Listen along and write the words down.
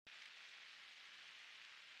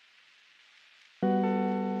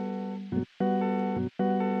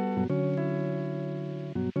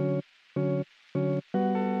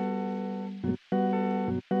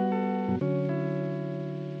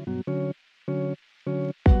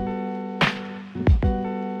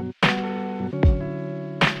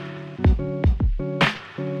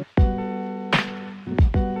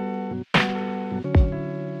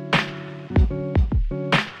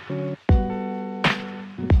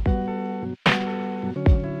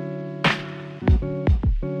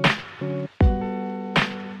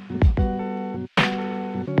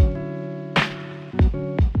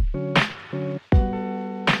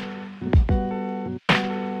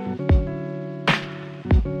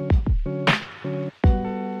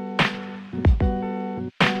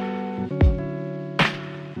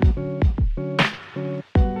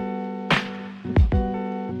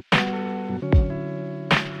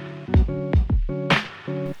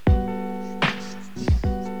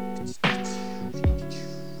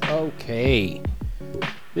Hey,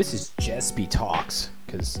 this is Jespy Talks,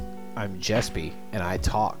 because I'm Jespy and I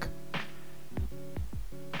talk.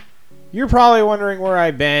 You're probably wondering where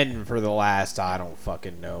I've been for the last, I don't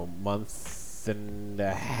fucking know, month and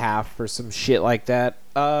a half or some shit like that.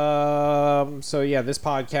 So yeah, this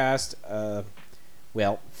podcast,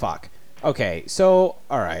 well, fuck. Okay, so,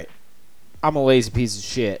 alright. I'm a lazy piece of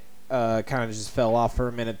shit. Kind of just fell off for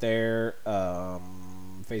a minute there.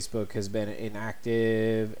 Facebook has been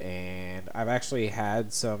inactive, and I've actually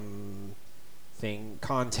had some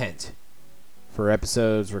content for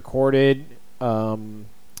episodes recorded, but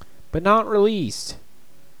not released.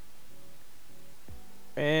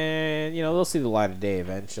 And, you know, they'll see the light of day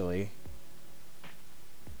eventually.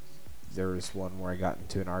 There was one where I got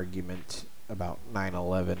into an argument about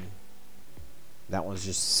 9/11. That one's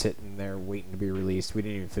just sitting there waiting to be released. We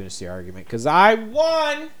didn't even finish the argument because I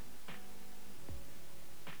won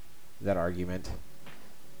that argument.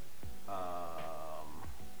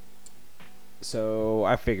 So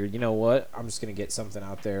I figured, you know what? I'm just going to get something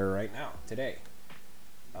out there right now, today.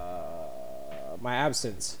 My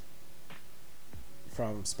absence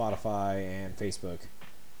from Spotify and Facebook.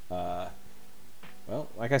 Well,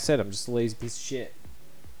 like I said, I'm just a lazy piece of shit.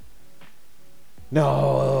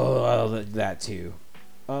 No, that too.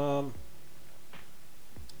 You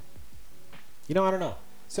know, I don't know.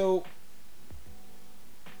 So,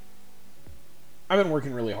 I've been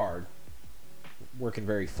working really hard. Working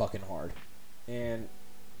very fucking hard. And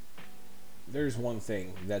there's one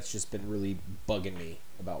thing that's just been really bugging me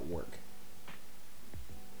about work.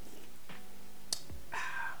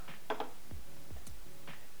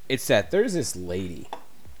 It's that there's this lady.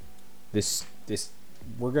 This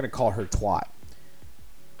we're going to call her Twat.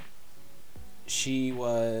 She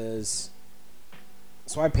was...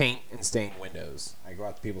 So I paint and stain windows. I go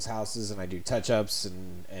out to people's houses and I do touch-ups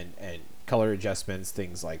and color adjustments,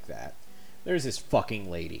 things like that. There's this fucking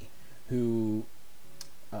lady who...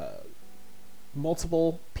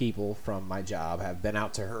 multiple people from my job have been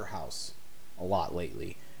out to her house a lot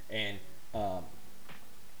lately. And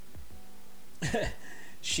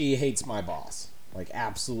she hates my boss. Like,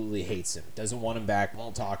 absolutely hates him. Doesn't want him back,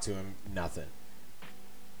 won't talk to him, nothing.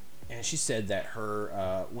 And she said that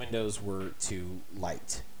her windows were too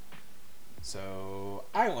light. So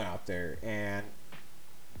I went out there and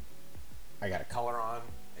I got a color on,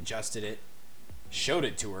 adjusted it, showed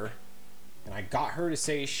it to her, and I got her to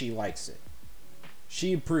say she likes it.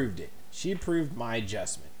 She approved it. She approved my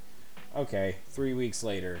adjustment. Okay, 3 weeks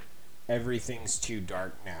later, everything's too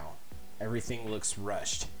dark now. Everything looks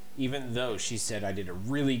rushed. Even though she said I did a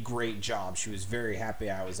really great job, she was very happy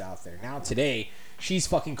I was out there. Now today, she's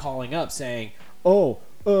fucking calling up saying,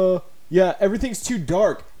 yeah, everything's too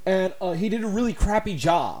dark, and he did a really crappy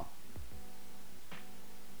job.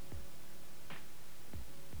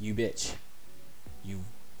 You bitch. You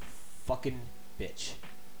fucking bitch.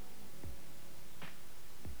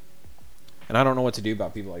 And I don't know what to do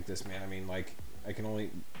about people like this, man. I mean, like,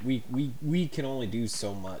 we can only do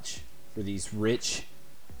so much for these rich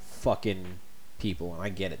fucking people, and I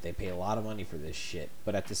get it. They pay a lot of money for this shit,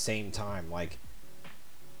 but at the same time, like,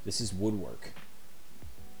 this is woodwork.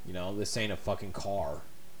 You know, this ain't a fucking car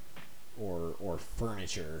or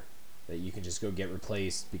furniture that you can just go get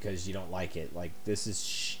replaced because you don't like it. Like, this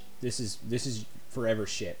is forever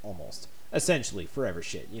shit, almost. Essentially forever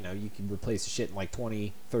shit. You know, you can replace the shit in like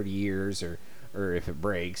 20, 30 years, or if it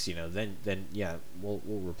breaks, you know, then yeah, we'll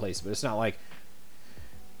replace it. But it's not like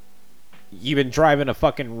you've been driving a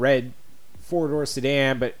fucking red 4-door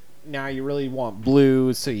sedan, but now you really want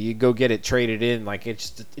blue, so you go get it traded in. Like,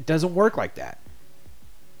 it doesn't work like that.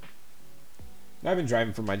 I've been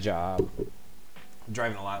driving for my job. I'm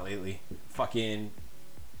driving a lot lately. Fucking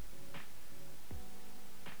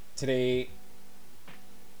today,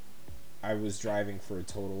 I was driving for a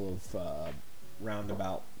total of round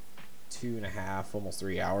about 2.5, almost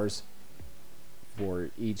 3 hours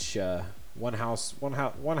for each. One house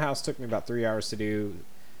took me about 3 hours to do.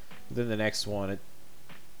 Then the next one, it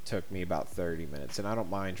took me about 30 minutes. And I don't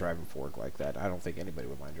mind driving for work like that. I don't think anybody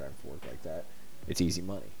would mind driving for work like that. It's easy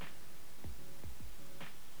money.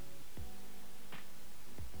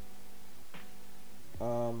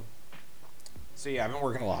 So yeah, I've been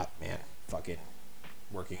working a lot, man. Fucking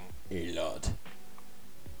working a lot.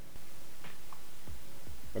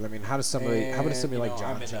 But I mean, how does somebody like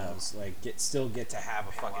John Jones still get to have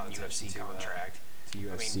a fucking UFC contract? To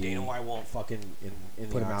UFC. I mean, Dana White won't fucking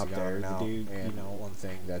put him out there. The dude, you know, one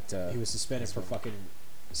thing that he was suspended for fucking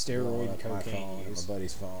steroid and cocaine use. My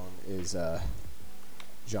buddy's phone is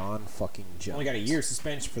John fucking Jones. Only got a year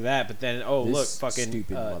suspension for that, but then look, fucking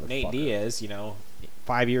Nate Diaz, you know,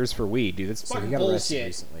 5 years for weed, dude. That's fucking bullshit.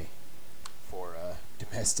 Recently.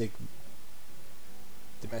 domestic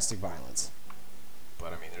violence.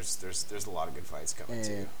 But I mean, there's a lot of good fights coming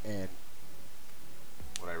too. And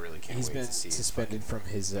what I really can't he's wait been to see suspended is from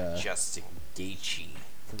his Justin Gaethje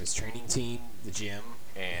from his training team, the gym,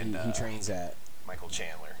 and he trains at. Michael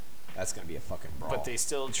Chandler. That's gonna be a fucking brawl. But they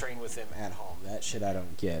still train with him at home. That shit I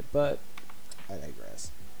don't get, but I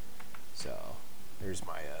digress. So there's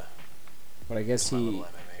my. But I guess he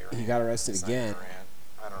got arrested again.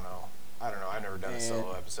 I don't know. I've never done a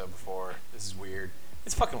solo episode before. This is weird.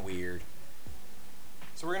 It's fucking weird.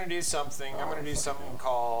 So we're gonna do something. I'm gonna do something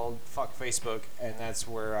called Fuck Facebook, and that's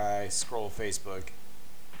where I scroll Facebook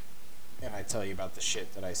and I tell you about the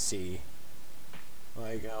shit that I see.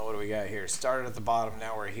 Like, what do we got here? Started at the bottom,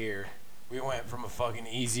 now we're here. We went from a fucking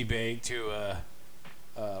easy bake to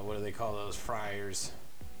what do they call those fryers?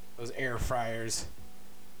 Those air fryers.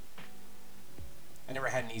 I never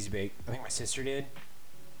had an easy bake. I think my sister did,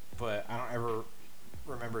 but I don't ever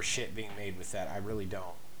remember shit being made with that. I really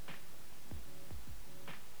don't.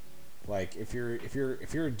 Like, if you're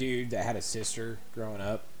a dude that had a sister growing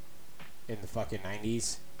up in the fucking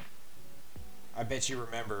 90s, I bet you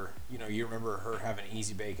remember, you remember her having an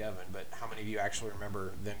easy bake oven, but how many of you actually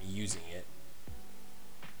remember them using it?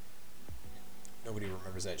 Nobody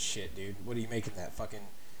remembers that shit, dude. What are you making that fucking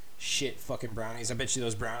shit fucking brownies? I bet you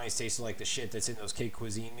those brownies tasted like the shit that's in those Cake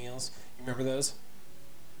Cuisine meals. You remember those?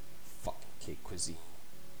 Fucking Cake Cuisine.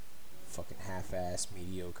 Fucking half-ass,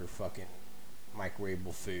 mediocre fucking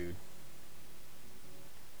microwavable food.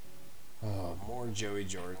 Oh, more Joey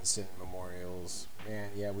Jordison memorials.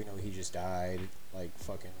 Man, yeah, we know he just died like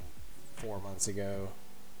fucking 4 months ago.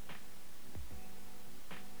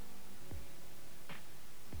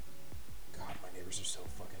 God, my neighbors are so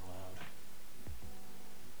fucking loud.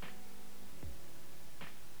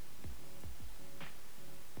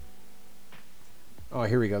 Oh,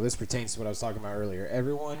 here we go. This pertains to what I was talking about earlier.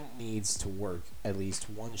 Everyone needs to work at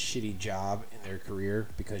least one shitty job in their career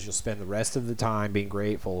because you'll spend the rest of the time being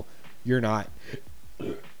grateful you're not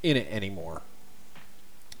in it anymore.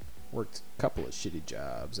 Worked a couple of shitty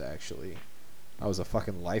jobs, actually. I was a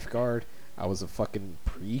fucking lifeguard. I was a fucking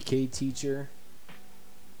pre-K teacher.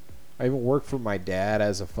 I even worked for my dad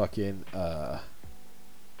as a fucking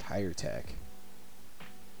tire tech.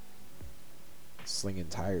 Slinging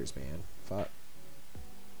tires, man. Fuck.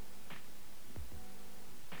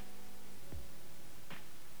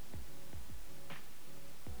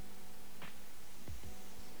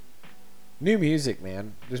 New music,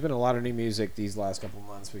 man. There's been a lot of new music these last couple of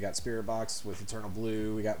months. We got Spirit Box with Eternal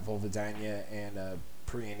Blue. We got Vulvodynia and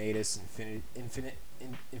Prionatus Infinite. I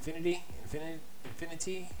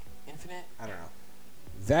don't know.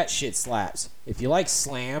 That shit slaps. If you like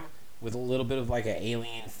slam with a little bit of like an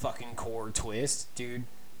alien fucking core twist, dude,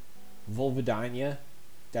 Vulvodynia,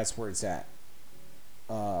 that's where it's at.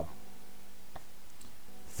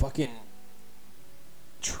 Fucking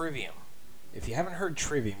Trivium. If you haven't heard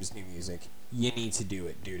Trivium's new music, you need to do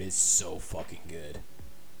it, dude. It's so fucking good.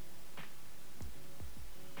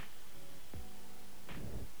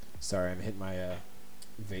 Sorry, I'm hitting my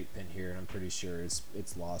vape pen here, and I'm pretty sure it's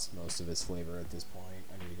lost most of its flavor at this point.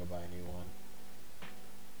 I need to go buy a new one.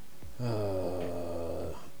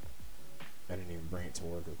 I didn't even bring it to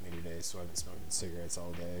work with me today, so I've been smoking cigarettes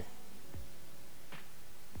all day.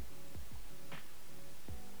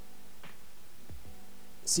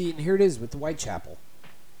 See, and here it is with the Whitechapel.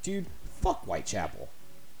 Dude, fuck Whitechapel.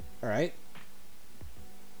 Alright?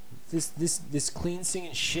 This clean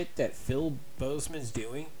singing shit that Phil Bozeman's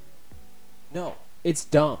doing, no, it's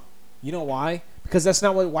dumb. You know why? Because that's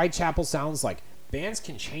not what Whitechapel sounds like. Bands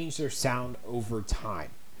can change their sound over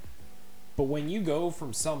time. But when you go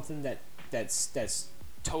from something that's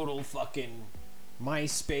total fucking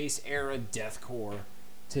MySpace era deathcore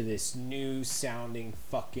to this new sounding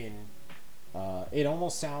fucking it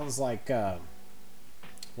almost sounds like the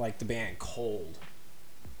band Cold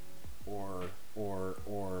or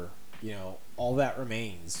All That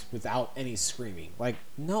Remains without any screaming. Like,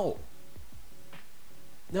 no,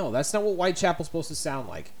 that's not what Whitechapel's supposed to sound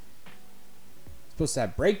like. It's supposed to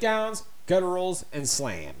have breakdowns, gutturals, and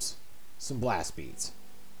slams, some blast beats.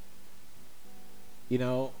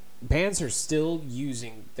 Bands are still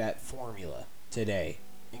using that formula today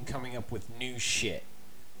and coming up with new shit.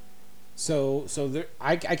 So there,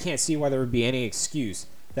 I can't see why there would be any excuse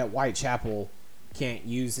that Whitechapel can't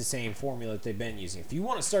use the same formula that they've been using. If you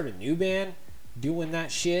want to start a new band doing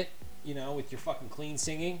that shit, with your fucking clean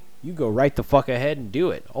singing, you go right the fuck ahead and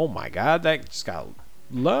do it. Oh my god, that just got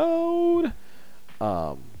loud.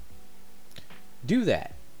 Do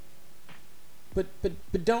that. But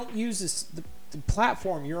don't use the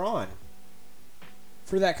platform you're on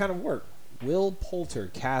for that kind of work. Will Poulter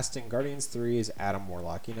cast in Guardians 3 as Adam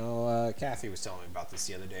Warlock. You know, Kathy was telling me about this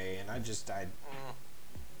the other day, and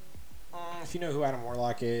if you know who Adam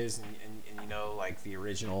Warlock is, and you know, like, the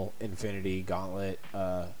original Infinity Gauntlet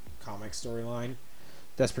comic storyline,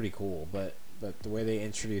 that's pretty cool. But the way they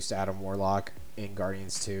introduced Adam Warlock in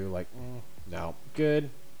Guardians 2, like, no. Good.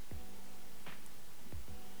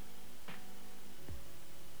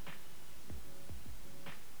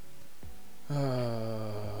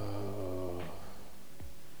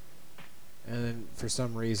 And then for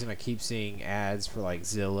some reason I keep seeing ads for like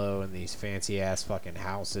Zillow and these fancy ass fucking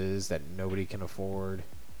houses that nobody can afford.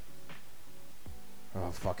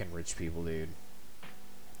 Oh, fucking rich people, dude.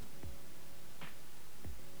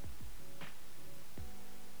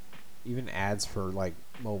 Even ads for like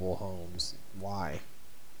mobile homes. Why?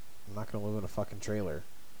 I'm not gonna live in a fucking trailer.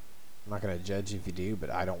 I'm not gonna judge if you do, but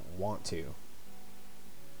I don't want to.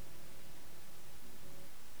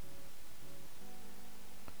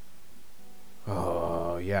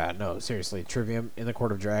 Oh, yeah, no, seriously. Trivium in the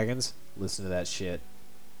Court of Dragons. Listen to that shit.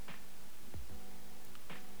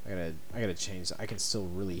 I gotta change. I can still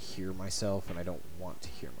really hear myself, and I don't want to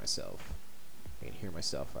hear myself. I can hear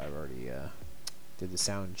myself. I've already did the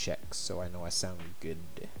sound check, so I know I sound good.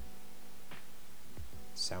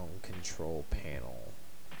 Sound control panel.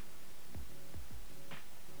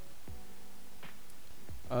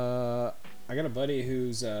 I got a buddy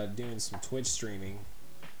who's doing some Twitch streaming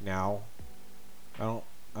now. I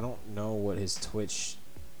don't know what his Twitch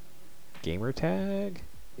gamer tag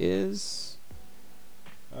is.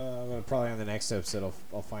 But probably on the next episode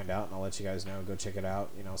I'll find out and I'll let you guys know. Go check it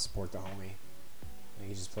out. You know, support the homie.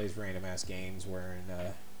 He just plays random ass games wearing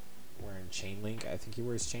chain link. I think he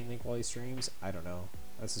wears chain link while he streams. I don't know.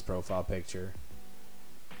 That's his profile picture.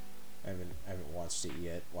 I haven't watched it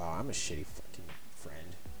yet. Wow, I'm a shitty fucking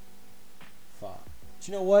friend. Fuck. But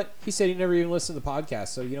you know what? He said he never even listened to the podcast.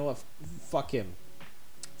 So you know what? Fuck him.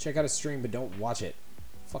 Check out his stream, but don't watch it.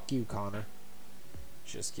 Fuck you, Connor.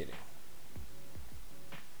 Just kidding.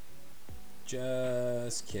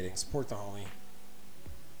 Just kidding. Support the homie.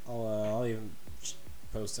 I'll even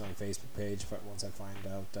post it on the Facebook page once I find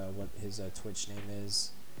out what his Twitch name is.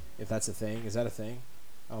 If that's a thing. Is that a thing?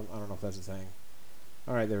 I don't know if that's a thing.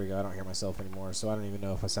 Alright, there we go. I don't hear myself anymore, so I don't even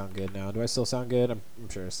know if I sound good now. Do I still sound good? I'm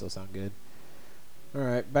sure I still sound good.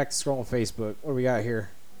 Alright, back to scrolling Facebook. What do we got here?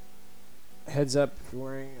 Heads up if you're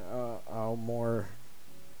wearing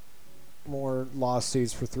more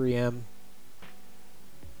lawsuits for 3M.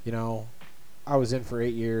 You know, I was in for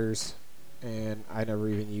 8 years, and I never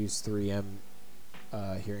even used 3M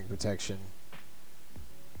hearing protection.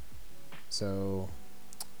 So,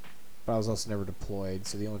 but I was also never deployed.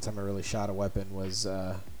 So the only time I really shot a weapon was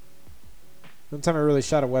at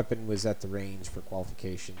the range for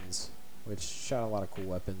qualifications, which shot a lot of cool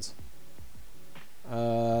weapons.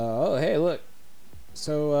 Oh, hey, look.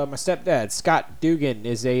 So my stepdad, Scott Dugan,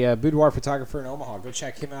 is a boudoir photographer in Omaha. Go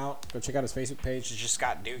check him out. Go check out his Facebook page. It's just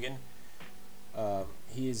Scott Dugan.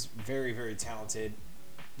 He is very, very talented.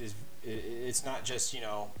 It's not just, you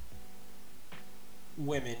know,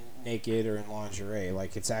 women naked or in lingerie.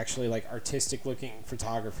 Like, it's actually like artistic looking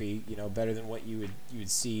photography. You know, better than what you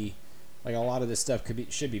would see. Like, a lot of this stuff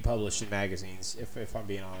should be published in magazines. If I'm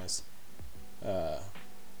being honest.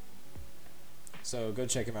 So go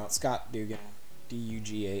check him out, Scott Dugan.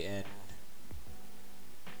 Dugan.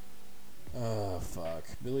 Oh, fuck.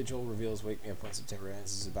 Billy Joel reveals Wake Me Up When September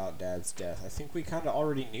Ends is about Dad's death. I think we kind of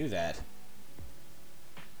already knew that.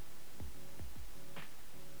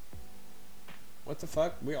 What the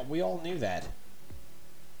fuck? We all knew that.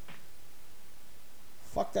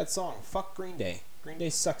 Fuck that song. Fuck Green Day. Green Day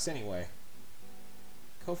sucks anyway.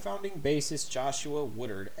 Co-founding bassist Joshua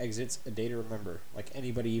Woodard exits A Day to Remember. Like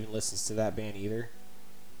anybody even listens to that band either.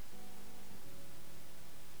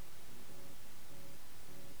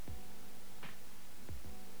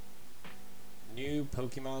 New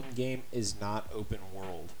Pokemon game is not open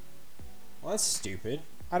world. Well, that's stupid.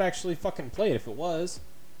 I'd actually fucking play it if it was.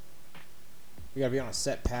 We gotta be on a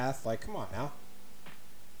set path. Like, come on now.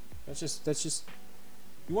 That's just.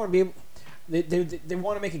 You want to be able. They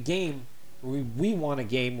want to make a game. We want a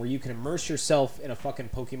game where you can immerse yourself in a fucking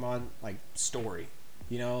Pokemon like story.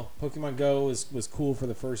 You know, Pokemon Go was cool for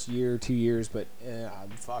the first year, 2 years, but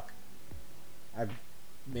fuck. I've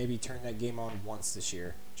maybe turned that game on once this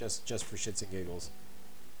year, just for shits and giggles.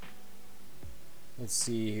 Let's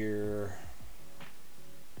see here.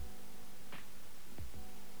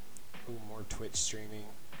 Ooh, more Twitch streaming.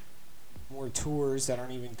 More tours that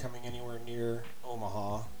aren't even coming anywhere near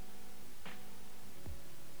Omaha.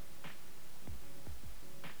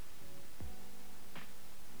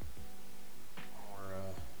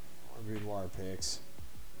 More boudoir picks.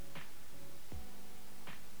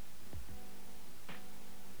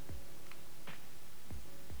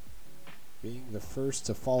 Being the first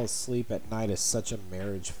to fall asleep at night is such a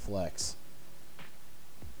marriage flex.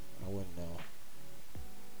 I wouldn't know.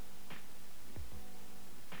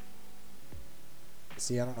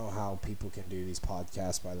 See, I don't know how people can do these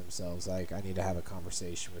podcasts by themselves. Like, I need to have a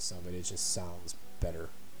conversation with somebody. It just sounds better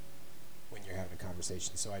when you're having a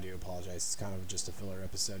conversation. So I do apologize. It's kind of just a filler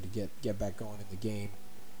episode to get back going in the game.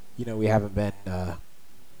 You know, we haven't been I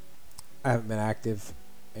haven't been active,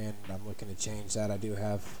 and I'm looking to change that. I do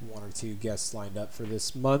have one or two guests lined up for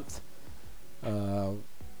this month, and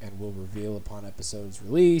we'll reveal upon episode's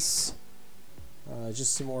release.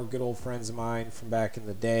 Just some more good old friends of mine from back in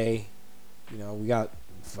the day. You know, we got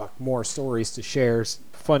more stories to share,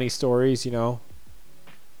 funny stories, you know.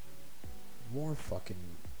 More fucking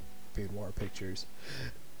boudoir pictures.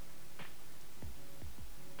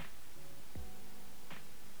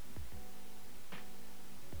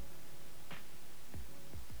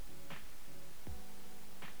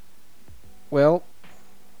 Well,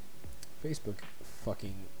 Facebook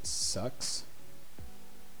fucking sucks.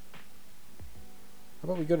 How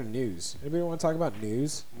about we go to news? Anybody want to talk about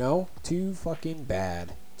news? No? Too fucking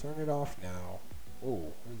bad. Turn it off now. Oh,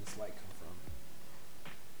 where did this light come from?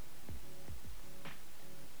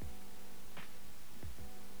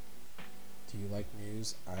 Do you like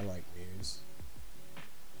news? I like news.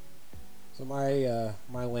 So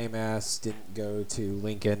my lame ass didn't go to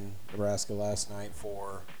Lincoln, Nebraska last night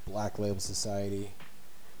for Black Label Society.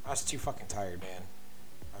 I was too fucking tired, man.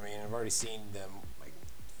 I mean, I've already seen them, like,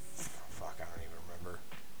 fuck, I don't even remember.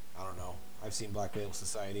 I don't know. I've seen Black Label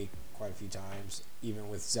Society quite a few times, even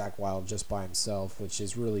with Zach Wilde just by himself, which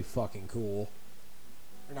is really fucking cool.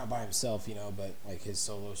 Or not by himself, you know, but like his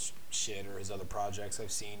solo shit or his other projects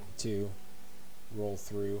I've seen too roll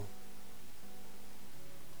through.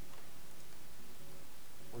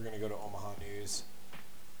 We're going to go to Omaha News.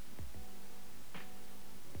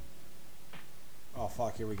 Oh,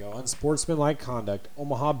 fuck, here we go. Unsportsmanlike conduct.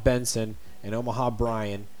 Omaha Benson and Omaha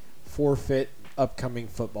Bryan forfeit upcoming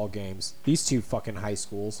football games. These two fucking high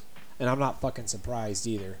schools. And I'm not fucking surprised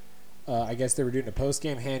either. I guess they were doing a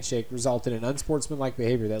post-game handshake, resulted in unsportsmanlike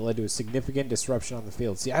behavior that led to a significant disruption on the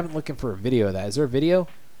field. See, I've been looking for a video of that. Is there a video?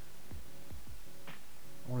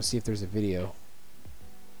 I want to see if there's a video.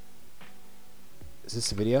 Is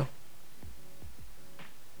this a video?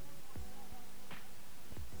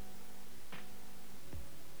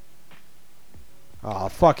 Oh,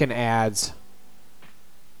 fucking ads.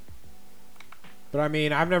 But I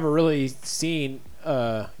mean, I've never really seen,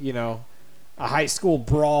 you know, a high school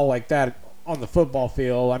brawl like that on the football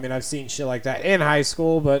field. I mean, I've seen shit like that in high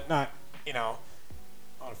school, but not, you know,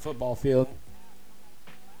 on a football field.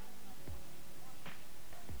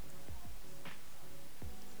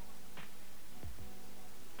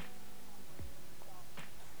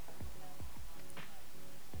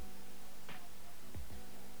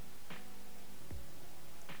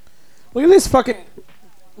 Look at this fucking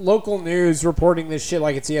local news reporting this shit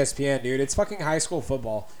like it's ESPN, dude. It's fucking high school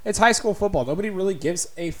football. It's high school football. Nobody really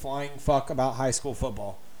gives a flying fuck about high school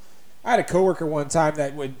football. I had a coworker one time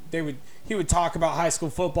that he would talk about high school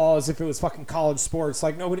football as if it was fucking college sports.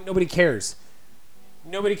 Like nobody cares.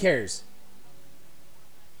 Nobody cares.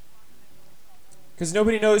 Because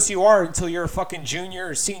nobody knows who you are until you're a fucking junior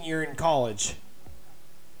or senior in college.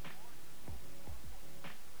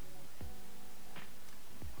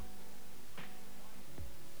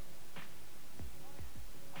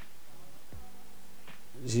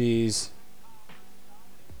 Jeez.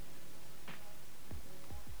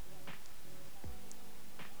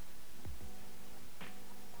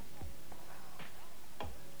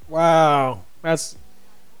 Wow. That's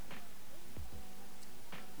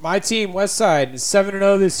my team, Westside, is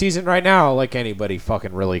 7-0 this season right now. Like anybody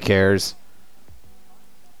fucking really cares.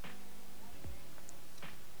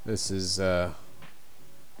 This is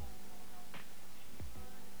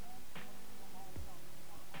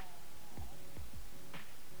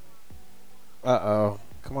uh-oh.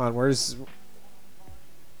 Come on, where's...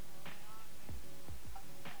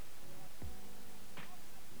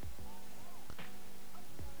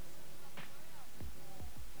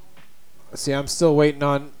 See, I'm still waiting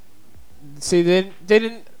on... See, they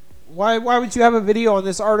didn't... Why would you have a video on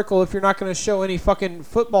this article if you're not going to show any fucking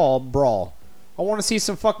football brawl? I want to see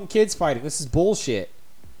some fucking kids fighting. This is bullshit.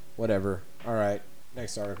 Whatever. Alright,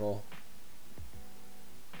 next article.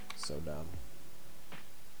 So dumb.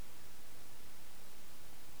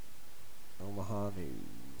 Omaha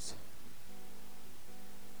News.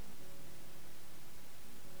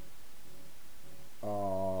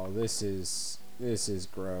 Oh, this is This is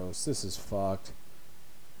gross. This is fucked.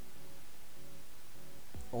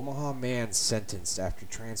 Omaha man sentenced after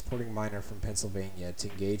transporting minor from Pennsylvania to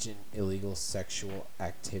engage in illegal sexual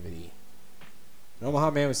activity. An Omaha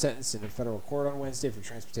man was sentenced in a federal court on Wednesday for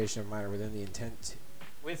transportation of a minor with the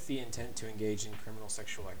intent to engage in criminal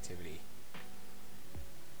sexual activity.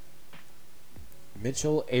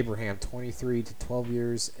 Mitchell Abraham, 23, to 12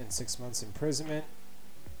 years and 6 months imprisonment.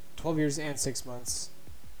 12 years and 6 months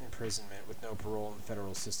imprisonment with no parole in the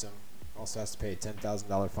federal system. Also has to pay a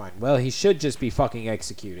 $10,000 fine. Well, he should just be fucking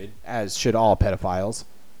executed, as should all pedophiles.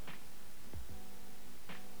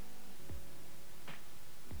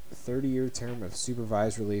 A 30-year term of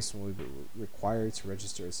supervised release will be required to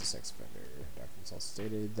register as a sex offender. Documents also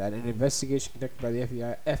stated that an investigation conducted by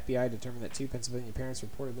the FBI determined that 2 Pennsylvania parents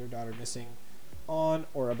reported their daughter missing on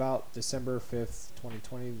or about December 5th,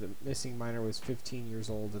 2020. The missing minor was 15 years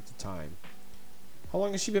old at the time. How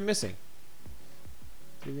long has she been missing?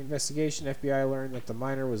 Through the investigation, FBI learned that the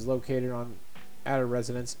minor was located at a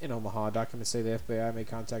residence in Omaha. Documents say the FBI made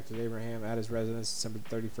contact with Abraham at his residence December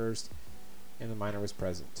 31st, and the minor was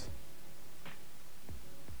present.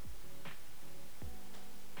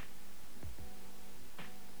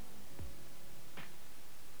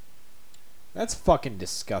 That's fucking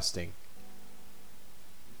disgusting.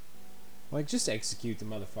 Like, just execute the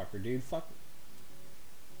motherfucker, dude. Fuck.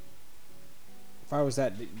 If I was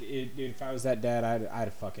that dad, I'd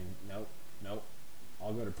have fucking nope.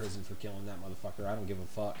 I'll go to prison for killing that motherfucker. I don't give a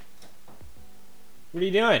fuck. What are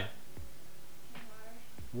you doing?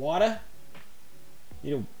 Water?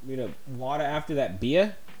 You know, water after that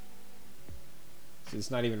beer? So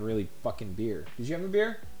it's not even really fucking beer. Did you have a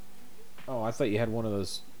beer? Oh, I thought you had one of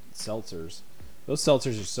those seltzers. Those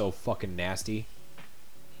seltzers are so fucking nasty.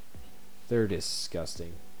 They're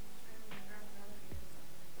disgusting.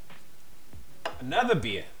 Another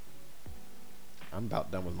beer. I'm about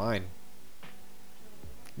done with mine.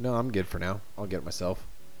 No, I'm good for now. I'll get it myself.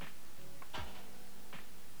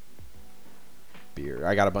 Beer.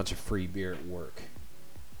 I got a bunch of free beer at work.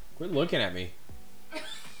 Quit looking at me. You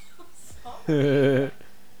started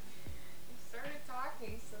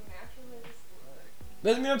talking, so naturally I just looked.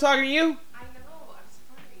 Doesn't mean I'm talking to you. I know, I'm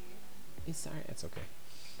sorry. It's alright. That's okay.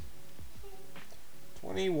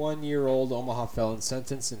 21-year-old Omaha felon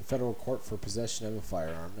sentenced in federal court for possession of a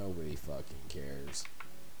firearm. Nobody fucking cares.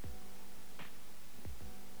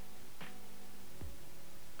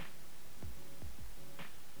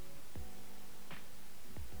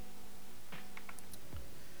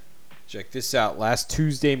 Check this out. Last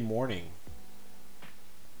Thursday morning.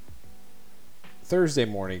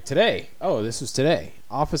 Today. Oh, this was today.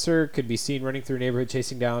 Officer could be seen running through a neighborhood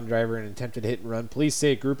chasing down driver in an attempted hit and run. Police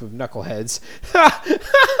say a group of knuckleheads.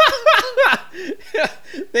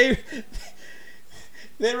 They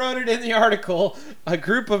wrote it in the article. A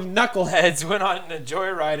group of knuckleheads went on a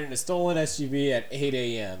joyride in a stolen SUV at 8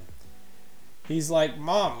 a.m. He's like,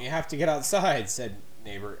 "Mom, you have to get outside," said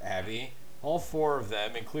neighbor Abby. All 4 of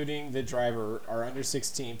them, including the driver, are under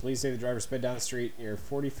 16. Police say the driver sped down the street near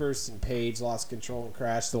 41st and Page, lost control and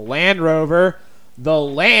crashed the Land Rover. The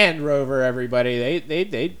Land Rover, everybody.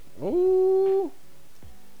 They ooh.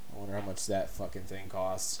 I wonder how much that fucking thing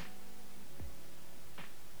costs.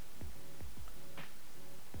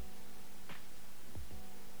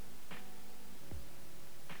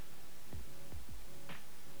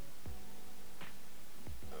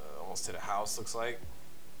 Almost hit a house, looks like.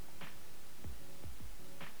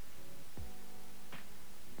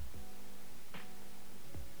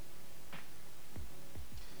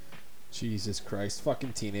 Jesus Christ.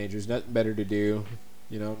 Fucking teenagers. Nothing better to do.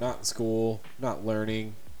 You know, not in school. Not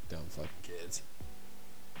learning. Dumb fucking kids.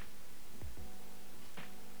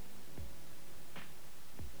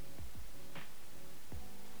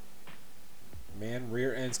 Man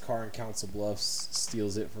rear ends car in Council Bluffs.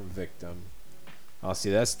 Steals it from victim. Oh,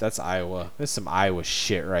 see, that's Iowa. That's some Iowa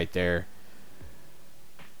shit right there.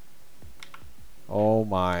 Oh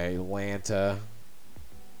my Lanta.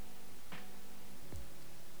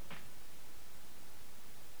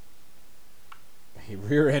 He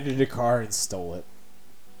rear-ended a car and stole it.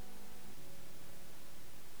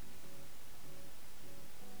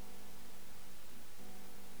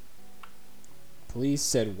 Police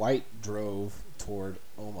said White drove toward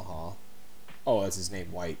Omaha. Oh, that's his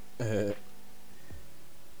name, White.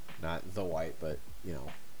 Not the White, but, you know.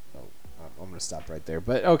 Oh, I'm going to stop right there.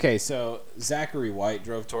 But, okay, so Zachary White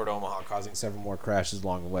drove toward Omaha, causing several more crashes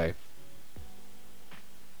along the way.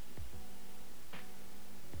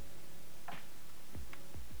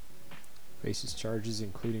 Faces charges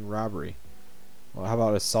including robbery. Well, how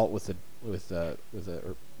about assault with a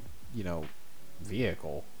you know,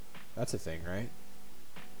 vehicle? That's a thing, right?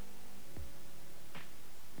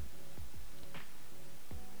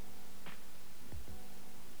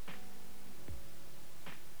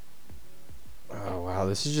 Oh, wow.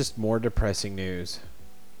 This is just more depressing news.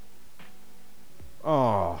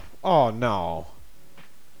 Oh no.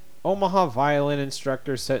 Omaha violin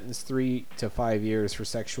instructor sentenced 3 to 5 years for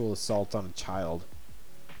sexual assault on a child.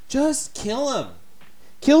 Just kill him.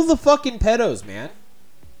 Kill the fucking pedos, man.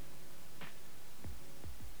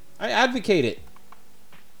 I advocate it.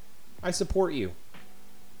 I support you.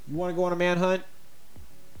 You want to go on a manhunt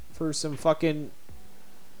for some fucking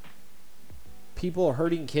people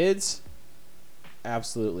hurting kids?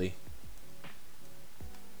 Absolutely.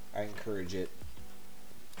 I encourage it.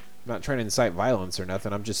 I'm not trying to incite violence or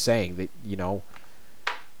nothing. I'm just saying that, you know,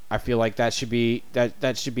 I feel like that should be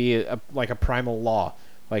like a primal law.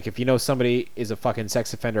 Like, if you know somebody is a fucking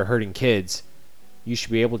sex offender hurting kids, you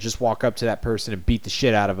should be able to just walk up to that person and beat the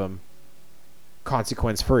shit out of them,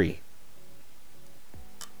 consequence free.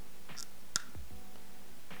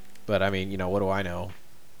 But I mean, you know, what do I know?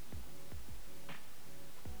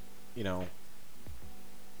 You know,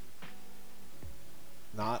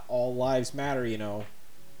 not all lives matter, you know.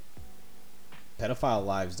 Pedophile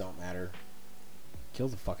lives don't matter. Kill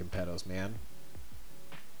the fucking pedos, man.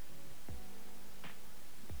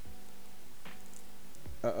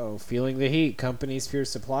 Uh-oh, feeling the heat. Companies fear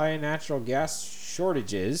supply and natural gas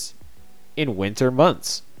shortages in winter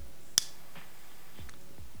months.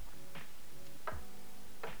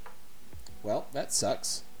 Well, that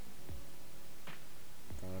sucks.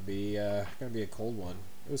 Gonna be a cold one.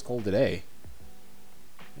 It was cold today.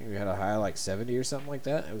 I think we had a high of like 70 or something like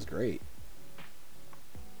that. It was great.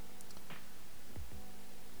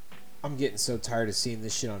 I'm getting so tired of seeing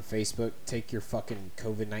this shit on Facebook. Take your fucking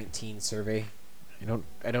COVID-19 survey.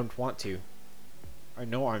 I don't want to. I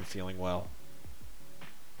know I'm feeling well.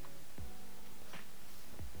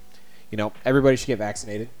 You know, everybody should get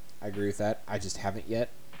vaccinated. I agree with that. I just haven't yet.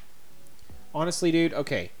 Honestly, dude,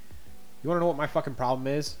 okay. You want to know what my fucking problem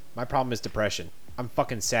is? My problem is depression. I'm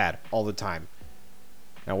fucking sad all the time.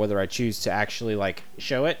 Now, whether I choose to actually, like,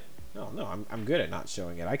 show it, no, I'm good at not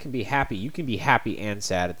showing it. I can be happy. You can be happy and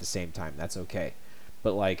sad at the same time. That's okay.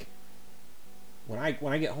 But, like, when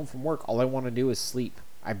I get home from work, all I want to do is sleep.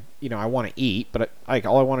 I want to eat, but like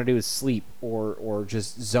all I want to do is sleep or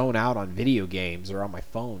just zone out on video games or on my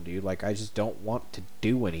phone, dude. Like, I just don't want to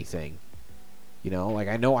do anything. You know, like,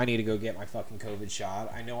 I know I need to go get my fucking COVID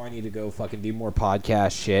shot. I know I need to go fucking do more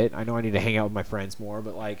podcast shit. I know I need to hang out with my friends more,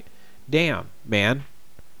 but like, damn, man.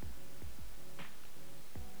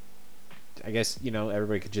 I guess, you know,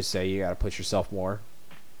 everybody could just say you gotta push yourself more.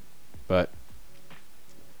 But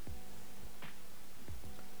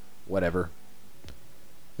whatever.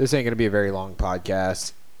 This ain't gonna be a very long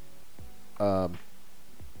podcast. Fuck.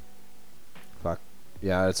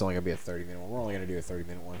 Yeah, it's only gonna be a 30-minute one. We're only gonna do a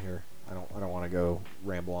 30-minute one here. I don't want to go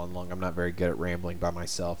ramble on long. I'm not very good at rambling by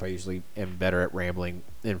myself. I usually am better at rambling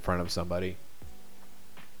in front of somebody.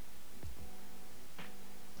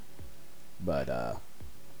 But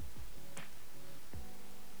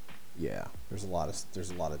yeah, there's a lot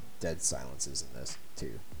of dead silences in this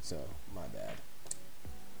too. So my bad.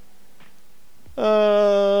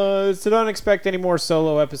 So don't expect any more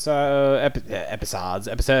solo solo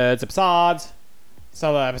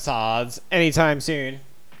episodes anytime soon.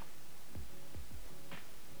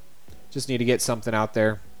 Just need to get something out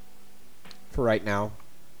there for right now.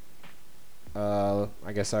 I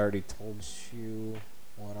guess I already told you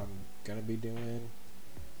what I'm gonna be doing.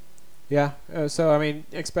 Yeah, so I mean,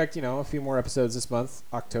 expect, you know, a few more episodes this month,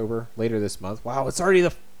 October, later this month. Wow, it's already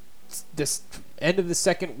this end of the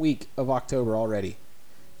second week of October already.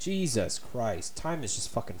 Jesus Christ, time is just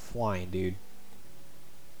fucking flying, dude.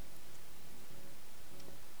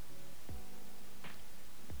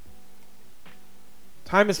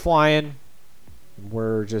 Time is flying.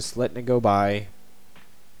 We're just letting it go by.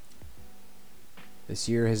 This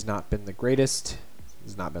year has not been the greatest.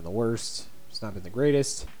 It's not been the worst. It's not been the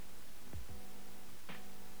greatest.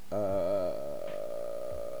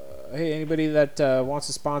 Hey, anybody that wants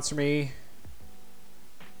to sponsor me,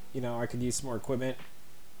 you know, I could use some more equipment,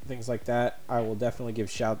 things like that. I will definitely give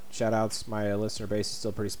shout outs. My listener base is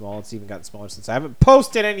still pretty small. It's even gotten smaller since I haven't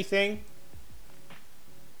posted anything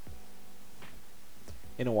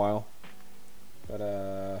in a while.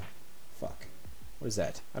 But fuck, what is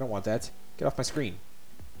that? I don't want that. Get off my screen.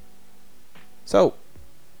 So,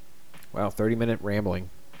 wow, 30-minute rambling.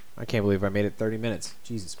 I can't believe I made it 30 minutes.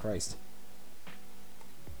 Jesus Christ.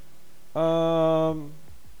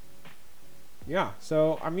 Yeah,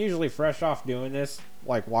 so I'm usually fresh off doing this,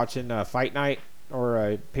 like watching a fight night or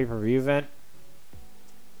a pay-per-view event.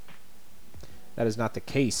 That is not the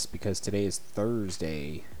case because today is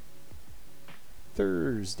Thursday.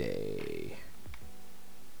 Thursday.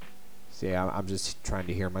 See, I'm just trying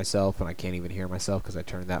to hear myself, and I can't even hear myself because I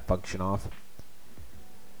turned that function off.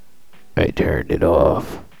 I turned it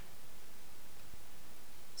off.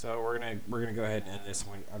 So we're gonna go ahead and end this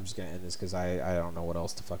one. I'm just gonna end this because I don't know what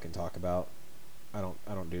else to fucking talk about. I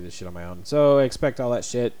don't do this shit on my own. So expect all that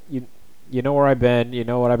shit. You know where I've been. You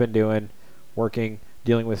know what I've been doing. Working,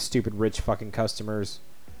 dealing with stupid rich fucking customers,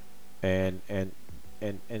 and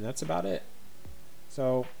that's about it.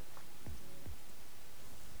 So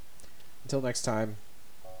until next time,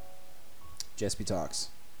 Jespy talks.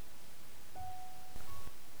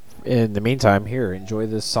 In the meantime, here, enjoy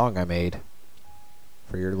this song I made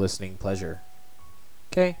for your listening pleasure.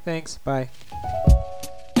 Okay, thanks. Bye.